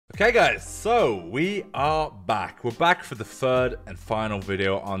Okay guys, so we are back. We're back for the third and final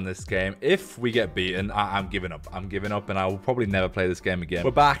video on this game. If we get beaten, I'm giving up. I'm giving up and I will probably never play this game again.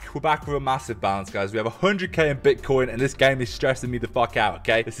 We're back. We're back with a massive balance, guys. We have 100k in Bitcoin and this game is stressing me the fuck out,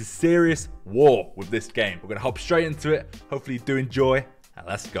 okay? This is serious war with this game. We're gonna hop straight into it. Hopefully you do enjoy and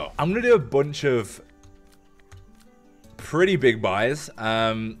let's go. I'm gonna do a bunch of pretty big buys.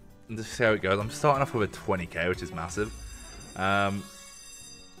 Just see how it goes. I'm starting off with a 20k, which is massive.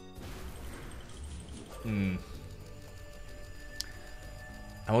 And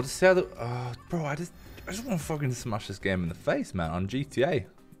we'll just see how the... bro, I just want to fucking smash this game in the face, man, on GTA.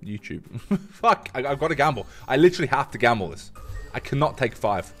 YouTube. Fuck, I've got to gamble. I literally have to gamble this. I cannot take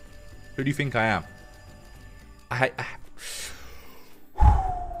 5. Who do you think I am?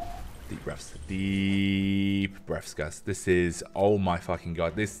 Deep breaths. Deep breaths, guys. This is... Oh my fucking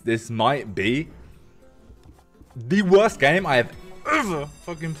god. This might be the worst game I have ever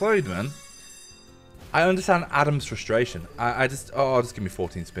fucking played, man. I understand Adam's frustration. I just... Oh, just give me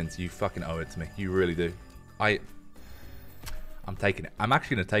 14 spins. You fucking owe it to me. You really do. I'm taking it. I'm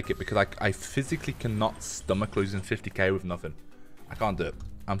actually going to take it because I physically cannot stomach losing 50k with nothing. I can't do it.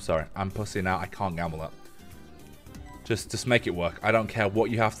 I'm sorry. I'm pussying out. I can't gamble that. Just make it work. I don't care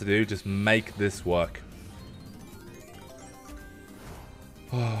what you have to do. Just make this work.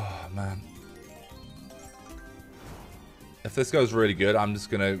 Oh, man. If this goes really good, I'm just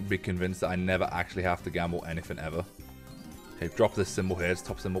going to be convinced that I never actually have to gamble anything ever. Okay, drop this symbol here. It's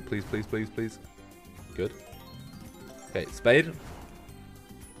top symbol. Please, please, please, please. Good. Okay, spade.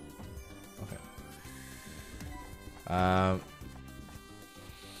 Okay.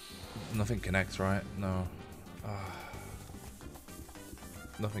 Nothing connects, right? No.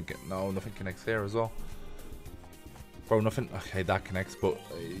 Nothing connects here as well. Bro, nothing. Okay, that connects, but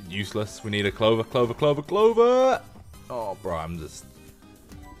useless. We need a clover, clover, clover, clover. Oh, bro, I'm just...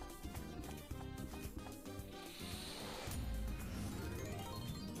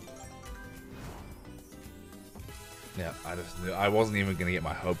 Yeah, I just knew... I wasn't even going to get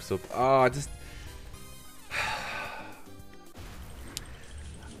my hopes up. Oh, I just...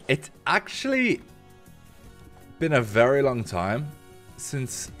 It's actually been a very long time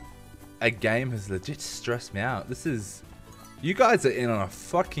since a game has legit stressed me out. This is... You guys are in on a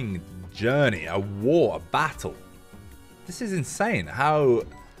fucking journey, a war, a battle. This is insane how,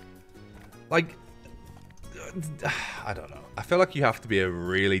 like, I don't know. I feel like you have to be a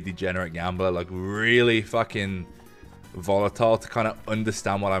really degenerate gambler, like really fucking volatile to kind of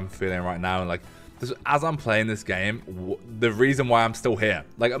understand what I'm feeling right now. And like, as I'm playing this game, the reason why I'm still here,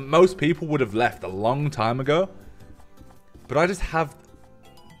 like most people would have left a long time ago, but I just have,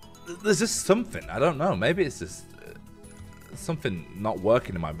 there's just something, I don't know. Maybe it's just something not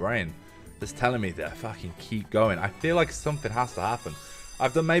working in my brain. That's telling me to fucking keep going. I feel like something has to happen.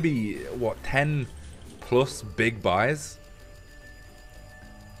 I've done maybe, what, 10 plus big buys?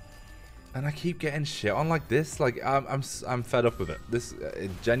 And I keep getting shit on like this. Like, I'm fed up with it. This,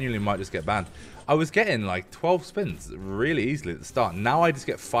 it genuinely might just get banned. I was getting like 12 spins really easily at the start. Now I just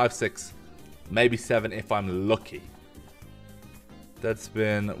get 5, 6, maybe 7 if I'm lucky. Dead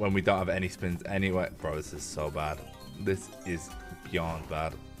spin when we don't have any spins anyway. Bro, this is so bad. This is beyond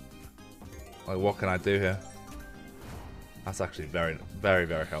bad. Like, what can I do here? That's actually very, very,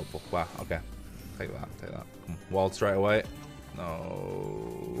 very helpful. Wow, okay. Take that, take that. Wild straight away.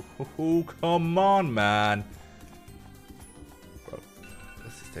 No. Oh, come on, man. Bro,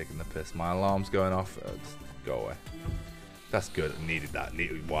 this is taking the piss. My alarm's going off. Just go away. That's good. Needed that.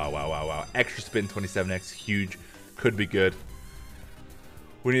 Wow, wow, wow, wow. Extra spin, 27x. Huge. Could be good.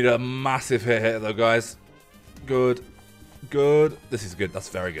 We need a massive hit here, though, guys. Good. Good. This is good. That's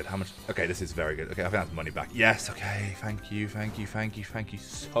very good. How much? Okay, this is very good. Okay, I think that's money back. Yes. Okay. Thank you. Thank you. Thank you. Thank you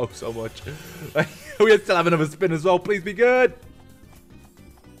so much. We still have another spin as well. Please be good.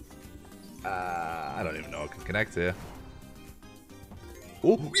 I don't even know I can connect here.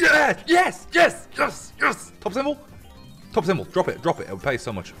 Oh, yeah. Yes. Yes. Yes. Yes. Top symbol. Top symbol. Drop it. Drop it. It'll pay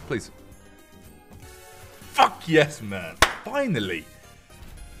so much. Please. Fuck yes, man. Finally.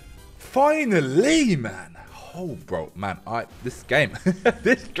 Finally, man. Oh, bro, man, this game,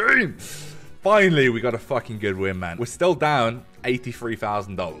 this game. Finally, we got a fucking good win, man. We're still down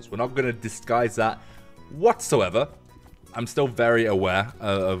 $83,000. We're not going to disguise that whatsoever. I'm still very aware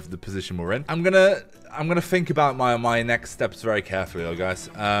of the position we're in. I'm gonna think about my next steps very carefully, though, guys.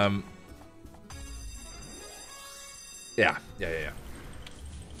 Yeah.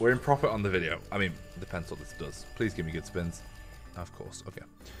 We're in profit on the video. I mean, depends what this does. Please give me good spins. Of course. Okay.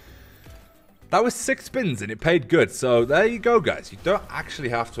 That was 6 spins and it paid good. So there you go, guys. You don't actually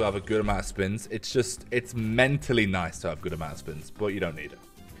have to have a good amount of spins. It's just, it's mentally nice to have a good amount of spins, but you don't need it.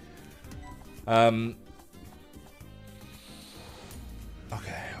 Okay.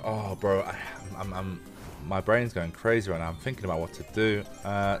 Oh, bro. My brain's going crazy right now. I'm thinking about what to do.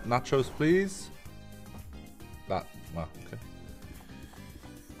 Nachos, please. Well, okay.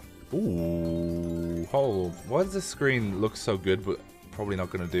 Ooh. Hold. Why does the screen look so good, but probably not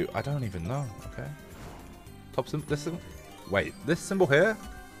going to do? I don't even know. Okay. Top symbol. This symbol. Wait. This symbol here?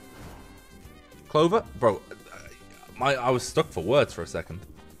 Clover? Bro. I was stuck for words for a second.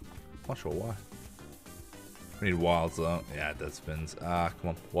 Not sure why. We need wilds though. Yeah, dead spins. Ah,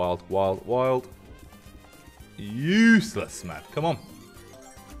 come on. Wild, wild, wild. Useless, man. Come on.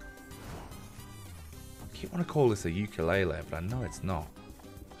 I keep want to call this a ukulele, but I know it's not.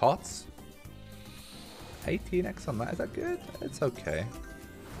 Hots? 18x on that. Is that good? It's okay.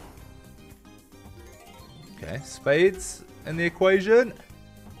 Okay. Spades in the equation.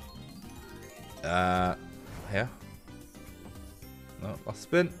 Here. No, last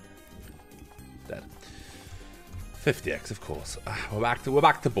spin. Dead. 50x, of course. We're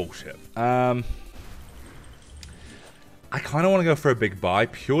back to bullshit. I kind of want to go for a big buy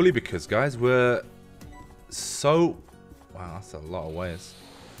purely because, guys, we're so... Wow, that's a lot of ways.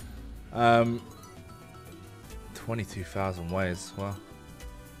 22,000 ways. Well,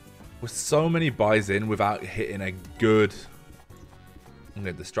 with so many buys in without hitting a good... I'm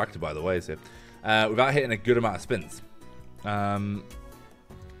getting distracted by the ways here. Without hitting a good amount of spins.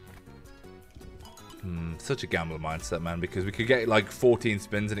 Such a gambler mindset, man, because we could get like 14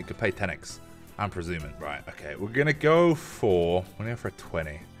 spins and it could pay 10x. I'm presuming. Right, okay. We're going to go for... We're going to go for a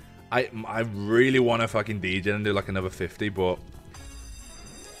 20. I really want to fucking DJ and do like another 50, but...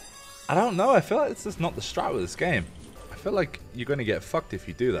 I don't know. I feel like it's just not the strat with this game. I feel like you're going to get fucked if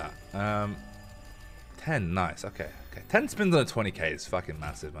you do that. 10, nice. Okay. 10 spins on a 20k is fucking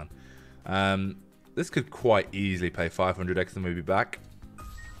massive, man. This could quite easily pay 500x and maybe back.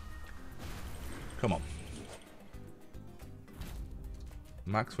 Come on.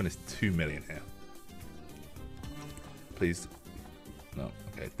 Max win is 2 million here. Please. No.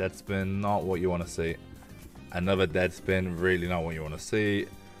 Okay, dead spin, not what you want to see. Another dead spin, really not what you want to see.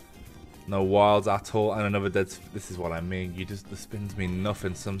 No wilds at all, and another dead spin. This is what I mean. The spins mean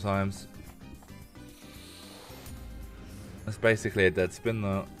nothing sometimes. That's basically a dead spin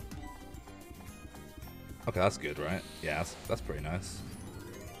though. Okay, that's good, right? Yeah, that's pretty nice.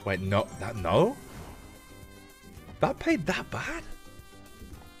 Wait, no, no? That paid that bad?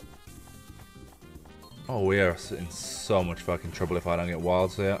 Oh, we are in so much fucking trouble if I don't get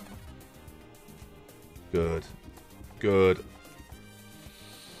wilds here. Good. Good.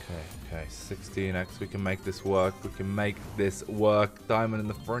 Okay, 16x. We can make this work. We can make this work. Diamond in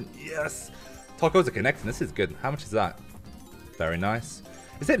the front. Yes! Tacos are connecting. This is good. How much is that? Very nice.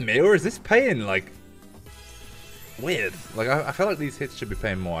 Is it me or is this paying, like... weird? Like, I feel like these hits should be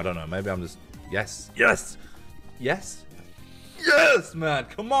paying more. I don't know. Maybe I'm just... Yes! Yes! Yes! Yes, man!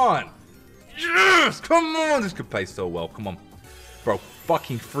 Come on! Yes! Come on! This could pay so well. Come on. Bro,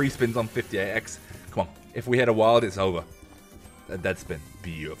 fucking free spins on 58x. Come on. If we hit a wild, it's over. A dead spin.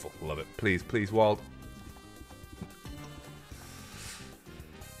 Beautiful. Love it. Please, please, wild.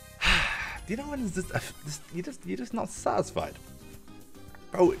 Do you know when it's just you're just not satisfied?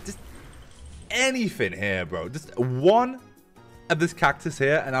 Bro, just anything here, bro. Just one of this cactus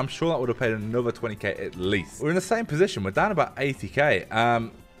here, and I'm sure that would have paid another 20k at least. We're in the same position. We're down about 80k.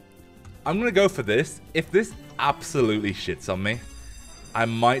 I'm going to go for this. If this absolutely shits on me, I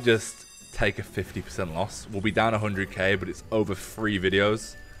might just take a 50% loss. We'll be down 100k, but it's over 3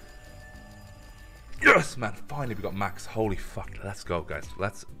 videos. Yes, man. Finally, we got max. Holy fuck. Let's go, guys.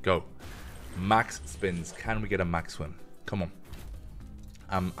 Let's go. Max spins. Can we get a max win? Come on.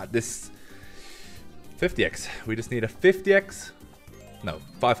 At this 50x. We just need a 50x. No,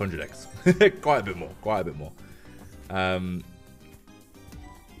 500x. Quite a bit more. Quite a bit more.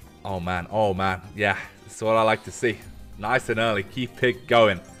 Oh, man. Oh, man. Yeah. That's what I like to see. Nice and early. Keep it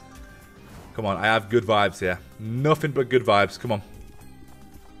going. Come on. I have good vibes here. Nothing but good vibes. Come on.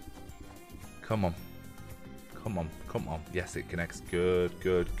 Come on. Come on. Come on. Yes, it connects. Good,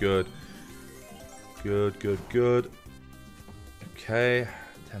 good, good. Good, good, good. Okay.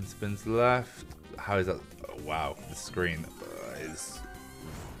 10 spins left. How is that? Oh, wow. The screen is...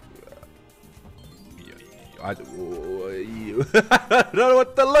 I don't know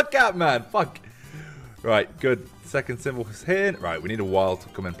what to look at, man. Fuck. Right, good. Second symbol is here. Right, we need a wild to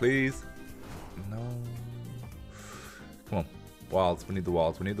come in, please. No. Come on. Wilds. We need the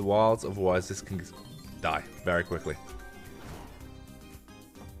wilds. We need the wilds. Otherwise, this can die very quickly.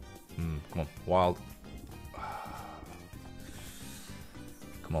 Come on. Wild.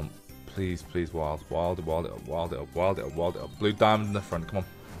 Come on. Please, please, wild. Wild it, wild it up, wild it up, wild it up, wild it up. Blue diamond in the front. Come on.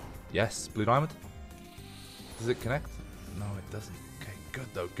 Yes, blue diamond. Does it connect? No, it doesn't. Okay, good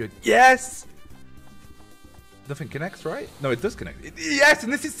though, good. Yes! Nothing connects, right? No, it does connect. Yes,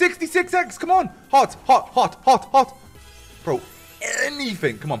 and this is 66x. Come on. Hot, hot, hot, hot, hot. Bro,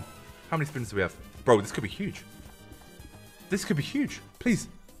 anything. Come on. How many spins do we have? Bro, this could be huge. This could be huge. Please.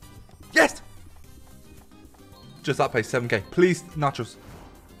 Yes! Just that pays 7k. Please, nachos.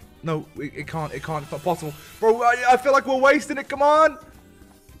 No, it can't. It can't. It's not possible. Bro, I feel like we're wasting it. Come on.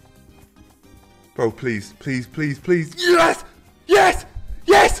 Bro, please, please, please, please. Yes! Yes!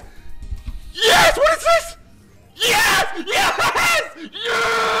 Yes! Yes! What is this? Yes! Yes!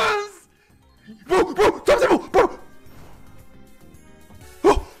 Yes! Bro, bro, top table, bro!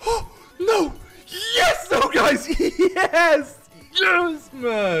 Oh, oh, no! Yes, though, guys! Yes! Yes,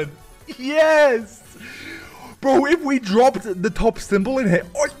 man! Yes! Bro, if we dropped the top symbol in here...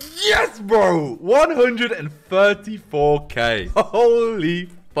 Oh, yes, bro! 134k. Holy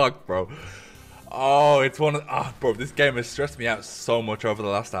fuck, bro. Oh, it's one of... Oh, bro, this game has stressed me out so much over the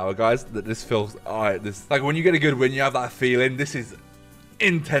last hour, guys, that this feels... Alright, this... Like, when you get a good win, you have that feeling. This is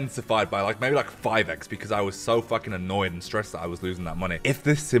intensified by, like, maybe, like, 5x, because I was so fucking annoyed and stressed that I was losing that money. If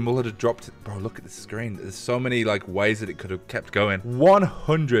this symbol had dropped... Bro, look at the screen. There's so many, like, ways that it could have kept going.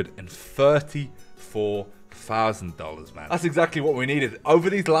 $134,000, man. That's exactly what we needed. Over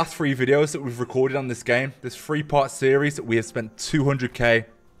these last 3 videos that we've recorded on this game, this 3-part series, we have spent 200k.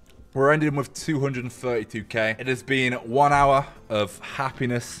 We're ending with 232k. It has been 1 hour of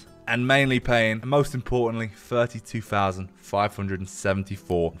happiness and mainly pain. And most importantly,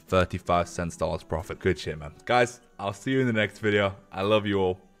 32,574.35 profit. Good shit, man. Guys, I'll see you in the next video. I love you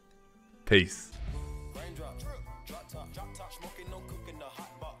all. Peace. Raindrops.